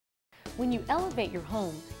When you elevate your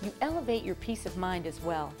home, you elevate your peace of mind as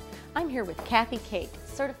well. I'm here with Kathy Kate,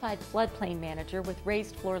 Certified Floodplain Manager with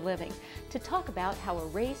Raised Floor Living, to talk about how a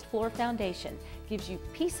raised floor foundation gives you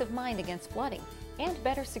peace of mind against flooding and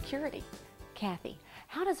better security. Kathy,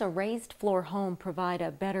 how does a raised floor home provide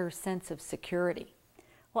a better sense of security?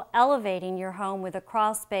 Well, elevating your home with a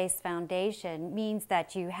crawl space foundation means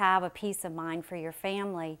that you have a peace of mind for your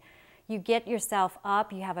family. You get yourself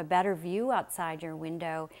up, you have a better view outside your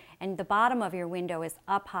window, and the bottom of your window is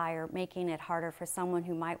up higher, making it harder for someone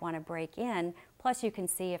who might want to break in, plus you can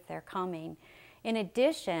see if they're coming. In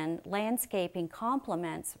addition, landscaping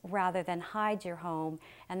complements rather than hides your home,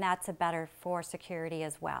 and that's a better for security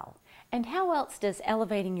as well. And how else does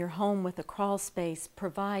elevating your home with a crawl space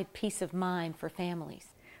provide peace of mind for families?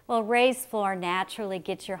 Well, raised floor naturally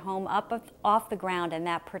gets your home up off the ground, and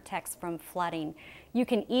that protects from flooding. You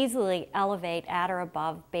can easily elevate at or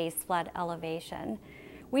above base flood elevation.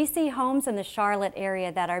 We see homes in the Charlotte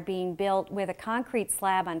area that are being built with a concrete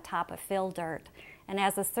slab on top of fill dirt. And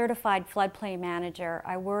as a certified floodplain manager,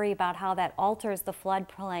 I worry about how that alters the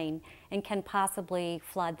floodplain and can possibly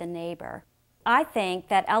flood the neighbor. I think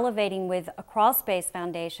that elevating with a crawl space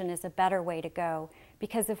foundation is a better way to go,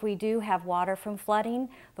 because if we do have water from flooding,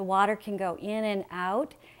 the water can go in and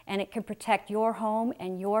out, and it can protect your home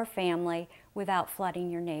and your family without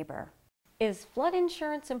flooding your neighbor. Is flood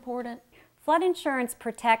insurance important? Flood insurance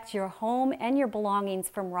protects your home and your belongings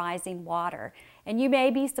from rising water, and you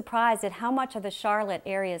may be surprised at how much of the Charlotte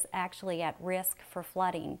area is actually at risk for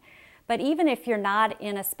flooding. But even if you're not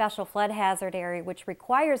in a special flood hazard area which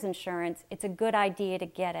requires insurance, it's a good idea to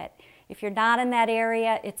get it. If you're not in that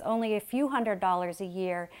area, it's only a few $100s a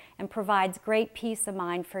year and provides great peace of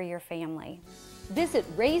mind for your family. Visit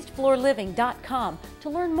raisedfloorliving.com to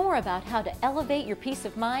learn more about how to elevate your peace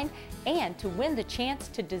of mind and to win the chance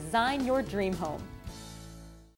to design your dream home.